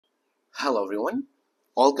Hello everyone,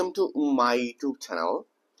 welcome to my YouTube channel.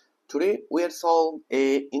 Today we are solving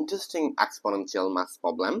a interesting exponential math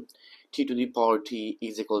problem. T to the power t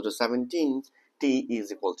is equal to 17. T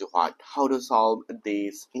is equal to what? How to solve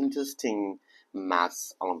this interesting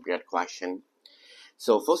math Olympiad question?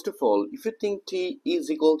 So first of all, if you think t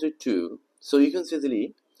is equal to 2, so you can see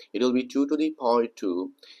easily it will be 2 to the power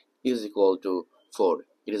 2 is equal to 4.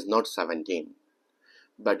 It is not 17.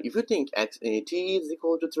 But if you think t is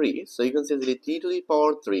equal to 3, so you can say that t to the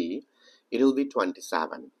power 3, it will be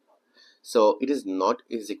 27. So it is not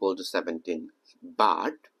is equal to 17.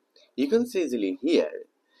 But you can say easily here,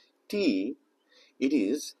 t, it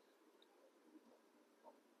is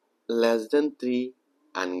less than 3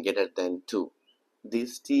 and greater than 2.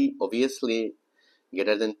 This t obviously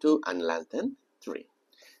greater than 2 and less than 3.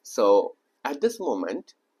 So at this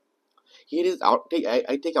moment, here is our,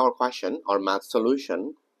 I take our question, our math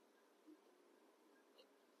solution.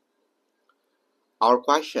 Our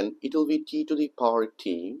question, it will be t to the power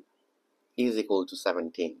t is equal to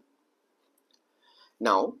 17.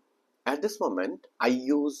 Now, at this moment, I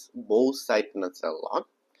use both side natural log.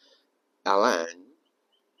 Ln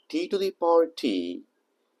t to the power t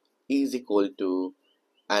is equal to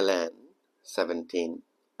ln 17.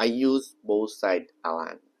 I use both side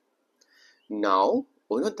ln. Now,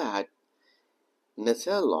 we know that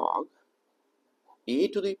natural log a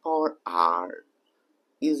to the power r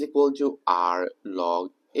is equal to r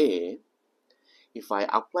log a. If I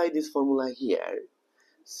apply this formula here,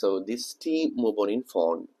 so this t move on in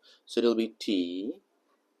front, so it will be t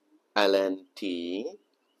ln t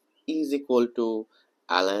is equal to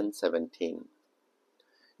ln 17.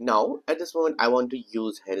 Now at this moment I want to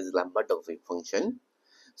use here is Lambert W function.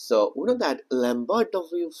 So we know that Lambert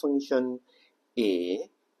W function a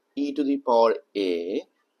e to the power a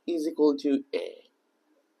is equal to a.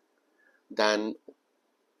 Then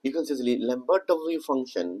you can say Lambert W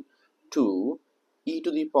function 2 e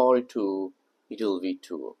to the power 2, it will be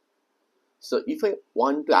 2. So if I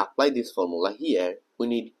want to apply this formula here, we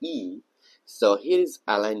need e. So here is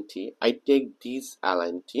ln t. I take this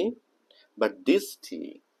ln t, but this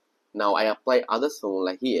t. Now I apply other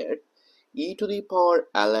formula here. E to the power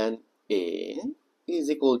ln a is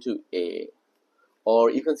equal to a.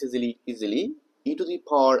 Or you can say easily e to the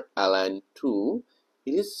power ln 2,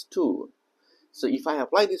 it is 2. So if I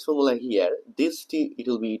apply this formula here, this t, it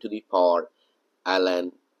will be e to the power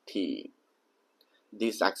ln t.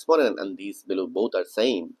 This exponent and these below both are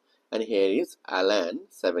same, and here is ln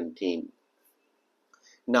 17.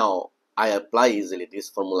 Now I apply easily this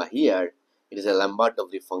formula here. It is a Lambert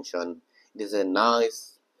of the function. It is a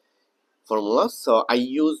nice formula, so I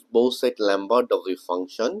use both side Lambert of the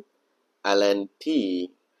function ln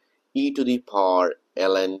t e to the power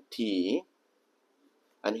ln t,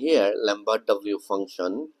 and here Lambert W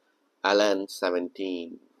function ln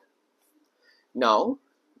 17. Now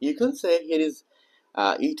you can say here is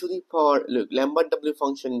e to the power, look, Lambert W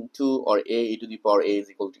function 2 or a e to the power a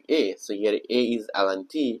is equal to a. So here a is ln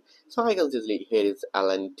t. So I can say here is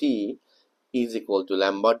ln t is equal to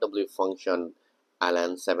Lambert W function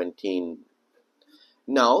ln 17.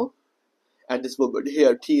 Now at this moment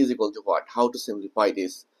here t is equal to what? How to simplify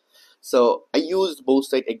this? So I used both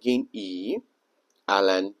sides again e.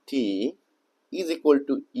 Ln t is equal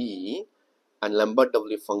to e and Lambert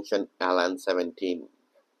W function ln 17.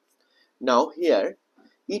 Now here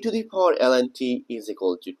e to the power ln t is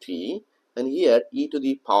equal to t, and here e to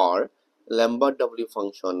the power Lambert W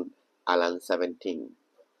function ln 17.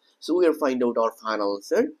 So we will find out our final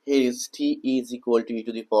answer. Here is t is equal to e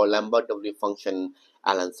to the power Lambert W function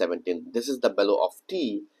ln 17. This is the value of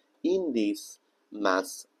t in this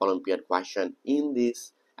maths Olympiad question, in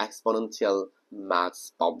this exponential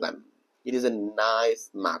maths problem. It is a nice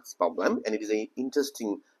maths problem and it is an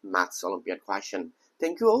interesting maths Olympiad question.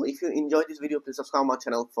 Thank you all. If you enjoyed this video, please subscribe my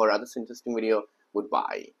channel for other interesting video.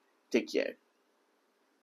 Goodbye. Take care.